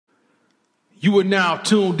You are now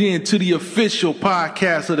tuned in to the official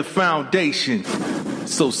podcast of the foundation.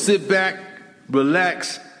 So sit back,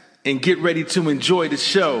 relax, and get ready to enjoy the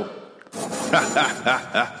show. Okay, let's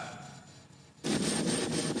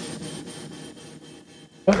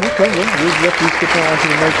skip on to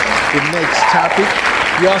the next topic.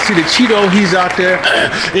 Y'all see the Cheeto? He's out there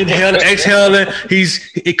inhaling, exhaling.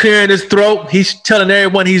 He's clearing his throat. He's telling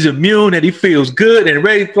everyone he's immune and he feels good and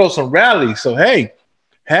ready to throw some rallies. So, hey,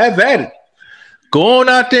 have at it. Go on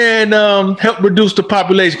out there and help reduce the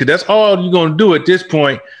population, because that's all you're going to do at this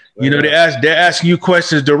point. You know, they're asking you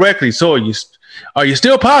questions directly. So, are you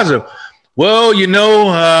still positive? Well, the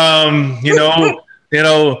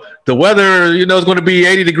weather, is going to be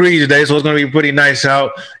 80 degrees today, so it's going to be pretty nice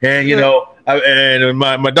out. And,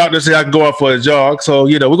 my doctor said I can go out for a jog. So,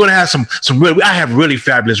 we're going to have some really, I have really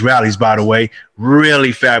fabulous rallies, by the way,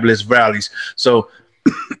 really fabulous rallies. So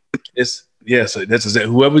so that's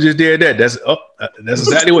exactly, whoever just did that, that's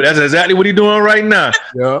exactly what he's doing right now.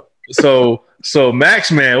 Yeah. So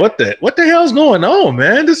Max, man, what the hell's going on,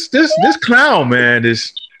 man? This clown, man,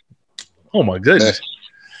 oh my goodness.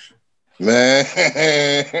 Man,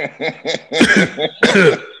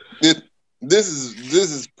 this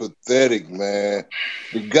is pathetic, man.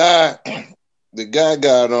 The guy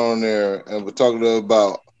got on there and was talking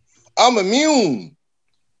about, I'm immune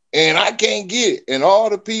and I can't get it. And all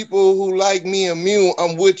the people who like me immune,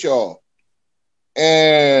 I'm with y'all.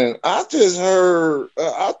 And I just heard,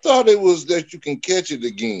 I thought it was that you can catch it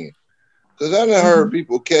again, because I done heard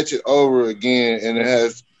people catch it over again, and it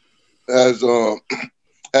has had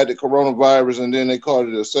the coronavirus, and then they caught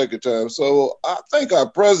it a second time. So I think our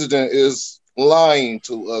president is lying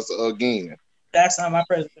to us again. That's not my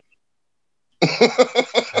president.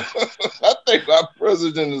 I think our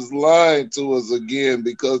president is lying to us again,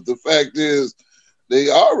 because the fact is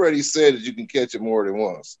they already said that you can catch it more than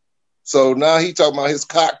once. So now he talking about his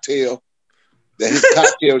cocktail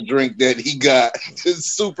drink that he got.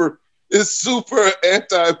 His super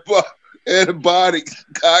antibiotic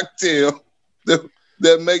cocktail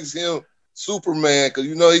that makes him Superman, because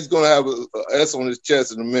he's gonna have an S on his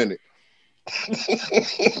chest in a minute.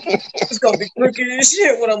 It's gonna be crooked as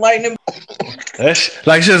shit with a lightning. That's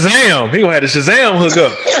like Shazam. He gonna have the Shazam hook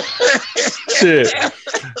up. Shit.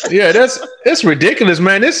 Yeah, that's ridiculous,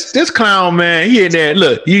 man. This clown, man, he in there.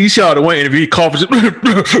 Look, you saw the one interview, he coughs. They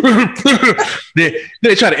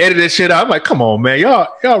try to edit that shit out. I'm like, come on, man,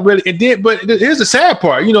 y'all really. And then, but here's the sad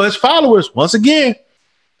part. His followers, once again,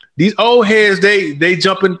 these old heads, they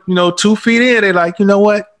jumping, 2 feet in. They like, you know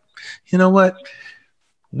what?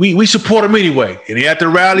 We support them anyway. And he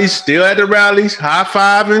still at the rallies, high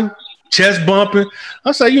fiving, chest bumping.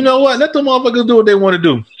 I say, you know what? Let them motherfuckers do what they want to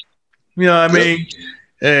do. You know what I mean?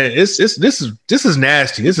 This is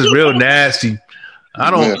nasty. This is real nasty.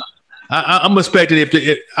 I'm expecting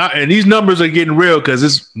and these numbers are getting real, because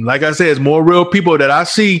it's like I said, it's more real people that I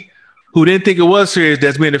see who didn't think it was serious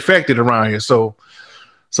that's being affected around here. So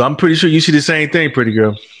I'm pretty sure you see the same thing, pretty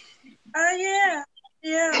girl.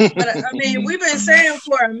 Yeah. But I mean, we've been saying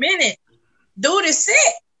for a minute, dude is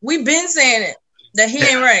sick. We've been saying it, that he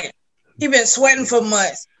ain't right. He been sweating for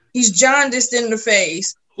months. He's jaundiced in the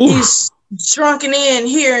face. Oof. He's shrunken in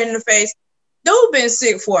here in the face. Dude been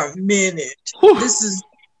sick for a minute. Oof.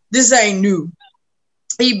 This ain't new.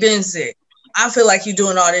 He been sick. I feel like he's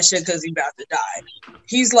doing all this shit because he's about to die.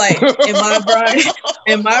 He's like,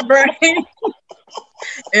 in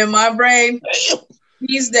my brain,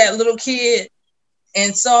 he's that little kid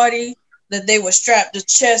in Saudi that they would strap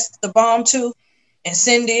the bomb to and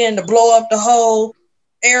send in to blow up the whole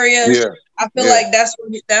area. Yeah. I feel like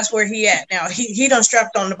that's where he at now. He done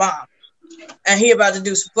strapped on the bomb, and he about to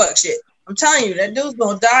do some fuck shit. I'm telling you, that dude's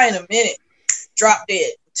gonna die in a minute. Drop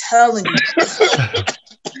dead. I'm telling you.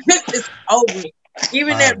 It's over.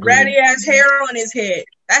 Even that ratty ass hair on his head,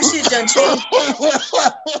 that shit done changed.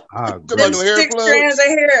 Them 6 strands of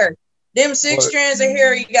hair. Them 6 strands of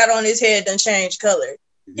hair he got on his head done changed color.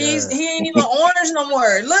 Yeah. He ain't even orange no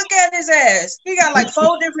more. Look at his ass. He got like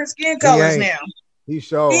 4 different skin colors now. He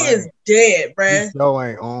is dead, bruh. He sure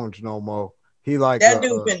ain't orange no more. He like that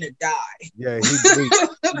dude finna die. Yeah,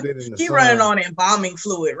 he running on embalming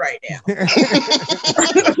fluid right now. I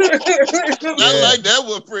like that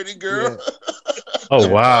one, pretty girl. Yeah. Oh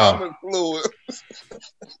wow. Fluid.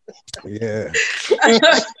 Yeah.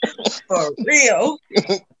 For real.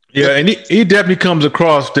 Yeah, and he definitely comes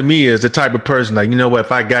across to me as the type of person like,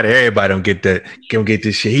 if I got it, everybody don't get this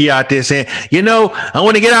shit. He out there saying, I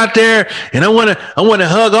want to get out there and I want to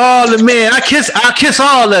hug all the men. I'll kiss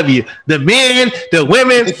all of you, the men, the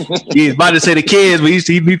women. He's about to say the kids, but he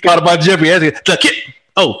thought about Jeffrey. The kid,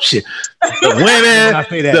 Oh shit! The When women, I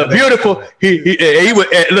say that, the beautiful.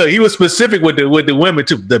 He was specific with the women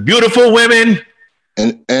too. The beautiful women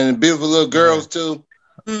and beautiful little girls too.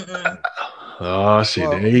 Mm-mm. Oh shit!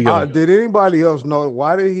 Well, There you go. did anybody else know?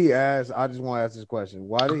 Why did he ask? I just want to ask this question.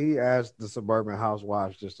 Why did he ask the suburban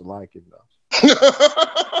housewives just to like him though?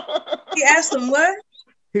 He asked him what?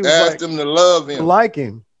 He was Asked like, them to love to him. like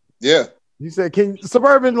him. Yeah. He said, "Can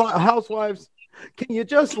suburban housewives? Can you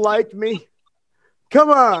just like me? Come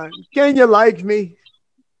on, can you like me,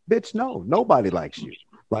 bitch? No, nobody likes you.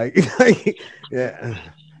 Like, yeah,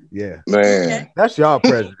 yeah. Man. That's y'all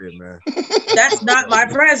president, man. That's not my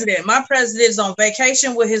president. My president's on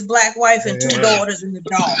vacation with his black wife and 2 daughters and the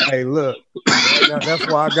dog. Hey, look, that's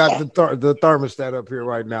why I got the thermostat up here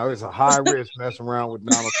right now. It's a high risk messing around with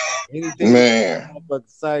Donald Trump. Anything Man. but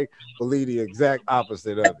to say, believe the exact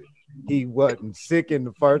opposite of it. He wasn't sick in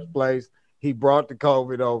the first place. He brought the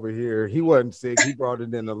COVID over here. He wasn't sick. He brought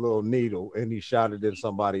it in a little needle and he shot it in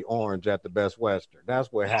somebody orange at the Best Western.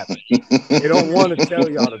 That's what happened. They don't want to tell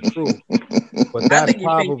y'all the truth, but that's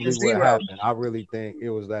probably what happened. I really think it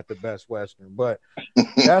was at the Best Western, but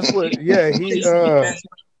that's what. Yeah,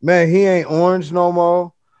 man, he ain't orange no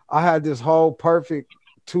more. I had this whole perfect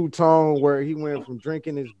two-tone where he went from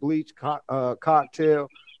drinking his bleach cocktail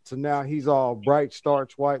to now he's all bright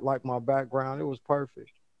starch white like my background. It was perfect.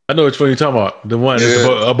 I know which one you're talking about. The one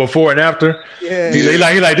before and after. Yeah, he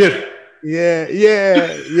like this. Yeah.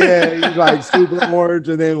 He's like super orange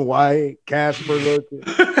and then white, Casper looking.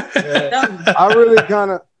 Yeah. I really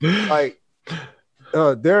kind of like.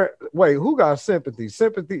 Wait, who got sympathy?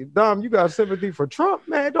 Sympathy, Dom. You got sympathy for Trump,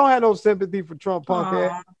 man? Don't have no sympathy for Trump, punk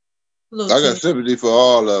ass. I got sympathy for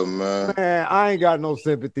all of them, man. Man, I ain't got no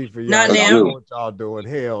sympathy for y'all. Not I now. know what y'all doing.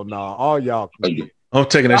 Hell no. All y'all can get. I'm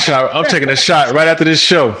taking a shot. I'm taking a shot right after this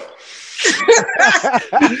show.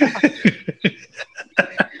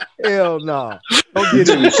 Hell no. Don't get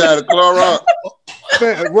a shot of Clorox.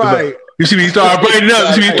 Man, right. You see me start brightening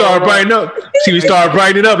up. You see me start brightening up. See me start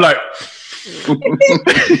brightening up like. Who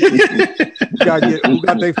got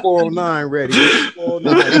their 409 ready?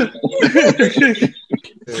 409.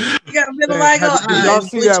 Y'all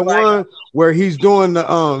see that one where he's doing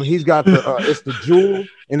the he's got the it's the Jewel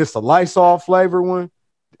and it's the Lysol flavor one.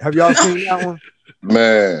 Have y'all seen that one?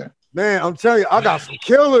 Man, I'm telling you, I got some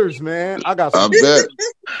killers, man. I got some killers.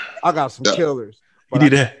 You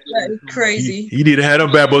need to crazy. You need to have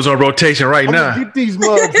them bad boys on rotation right now. Get these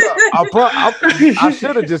mugs up. I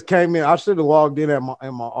should have just came in. I should have logged in at my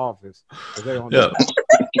office. They don't know.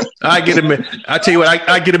 I get them in. I tell you what,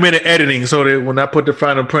 I get them in the editing so that when I put the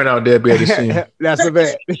final print out, they'll be able to see. That's a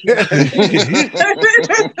bet.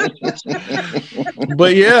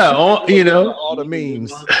 But yeah, you know, all the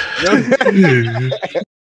memes.